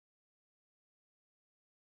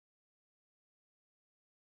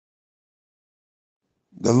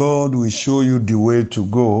The Lord will show you the way to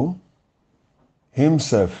go.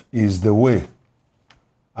 Himself is the way.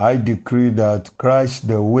 I decree that Christ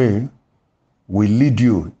the way will lead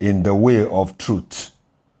you in the way of truth.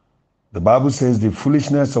 The Bible says the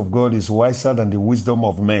foolishness of God is wiser than the wisdom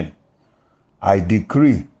of men. I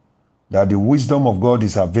decree that the wisdom of God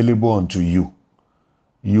is available unto you.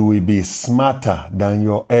 You will be smarter than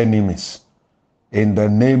your enemies in the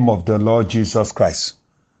name of the Lord Jesus Christ.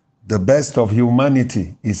 The best of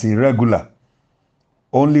humanity is irregular.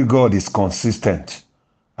 Only God is consistent.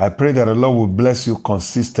 I pray that the Lord will bless you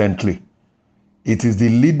consistently. It is the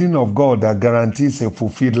leading of God that guarantees a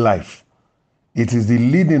fulfilled life. It is the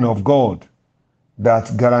leading of God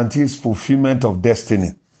that guarantees fulfillment of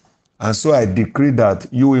destiny. And so I decree that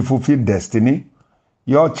you will fulfill destiny.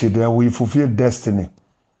 Your children will fulfill destiny.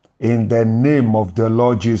 In the name of the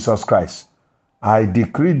Lord Jesus Christ, I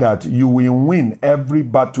decree that you will win every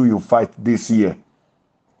battle you fight this year.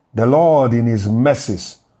 The Lord in his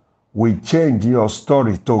mercies will change your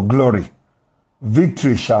story to glory.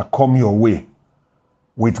 Victory shall come your way.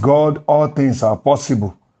 With God, all things are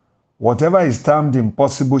possible. Whatever is termed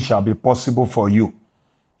impossible shall be possible for you.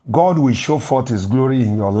 God will show forth his glory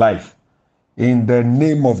in your life. In the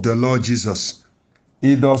name of the Lord Jesus.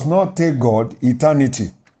 It does not take God eternity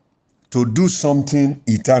to do something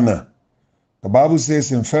eternal. The Bible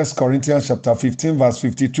says in 1 Corinthians chapter 15, verse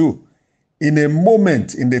 52, in a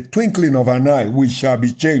moment, in the twinkling of an eye, we shall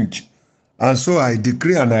be changed. And so I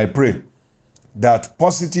decree and I pray that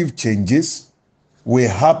positive changes will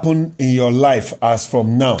happen in your life as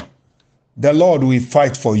from now. The Lord will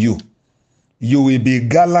fight for you. You will be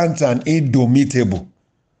gallant and indomitable.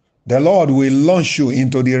 The Lord will launch you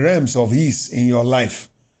into the realms of His in your life.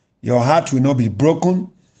 Your heart will not be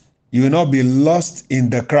broken. You will not be lost in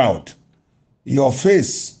the crowd. Your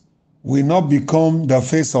face will not become the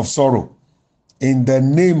face of sorrow. In the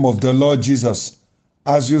name of the Lord Jesus,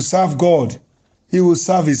 as you serve God, He will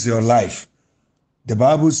service your life. The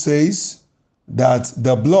Bible says that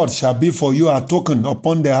the blood shall be for you a token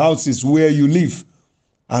upon the houses where you live.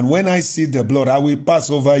 And when I see the blood, I will pass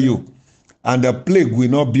over you, and the plague will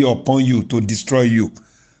not be upon you to destroy you.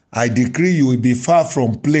 I decree you will be far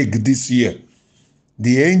from plague this year.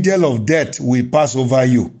 The angel of death will pass over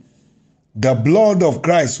you. The blood of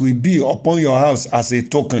Christ will be upon your house as a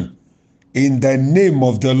token. In the name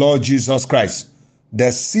of the Lord Jesus Christ,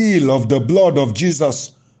 the seal of the blood of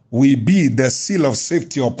Jesus will be the seal of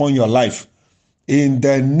safety upon your life. In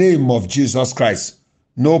the name of Jesus Christ,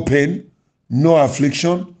 no pain, no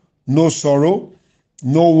affliction, no sorrow,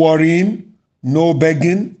 no worrying, no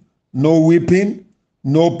begging, no weeping,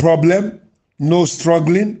 no problem, no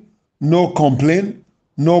struggling, no complaint,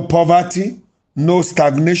 no poverty, no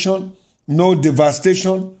stagnation, no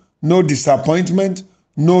devastation, no disappointment,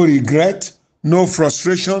 no regret, no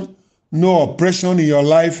frustration, no oppression in your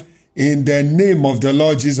life. In the name of the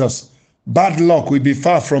Lord Jesus, bad luck will be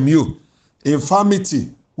far from you.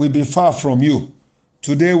 Infirmity will be far from you.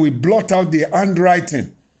 Today we blot out the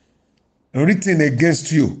handwriting written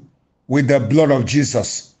against you with the blood of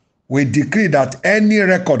Jesus. We decree that any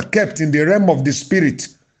record kept in the realm of the Spirit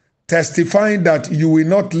testifying that you will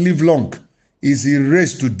not live long is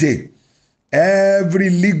erased today. Every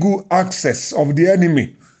legal access of the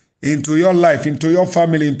enemy into your life, into your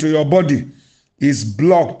family, into your body is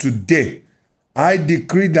blocked today. I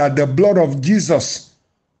decree that the blood of Jesus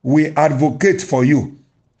will advocate for you.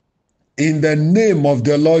 In the name of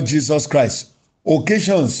the Lord Jesus Christ,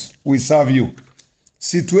 occasions will serve you.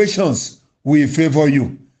 Situations will favor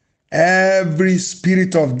you. Every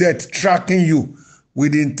spirit of death tracking you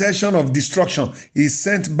with the intention of destruction is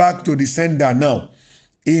sent back to the sender now.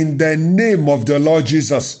 In the name of the Lord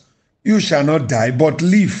Jesus, you shall not die but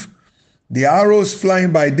live. The arrows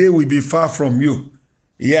flying by day will be far from you.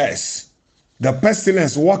 Yes, the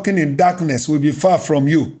pestilence walking in darkness will be far from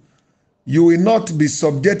you. You will not be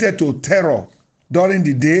subjected to terror during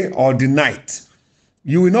the day or the night.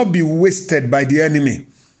 You will not be wasted by the enemy.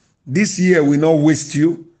 This year will not waste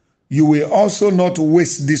you. You will also not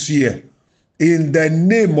waste this year. In the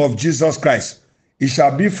name of Jesus Christ, it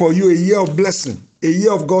shall be for you a year of blessing, a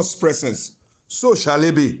year of God's presence. So shall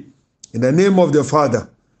it be. In the name of the Father,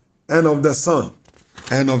 and of the Son,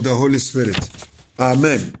 and of the Holy Spirit.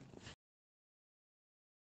 Amen.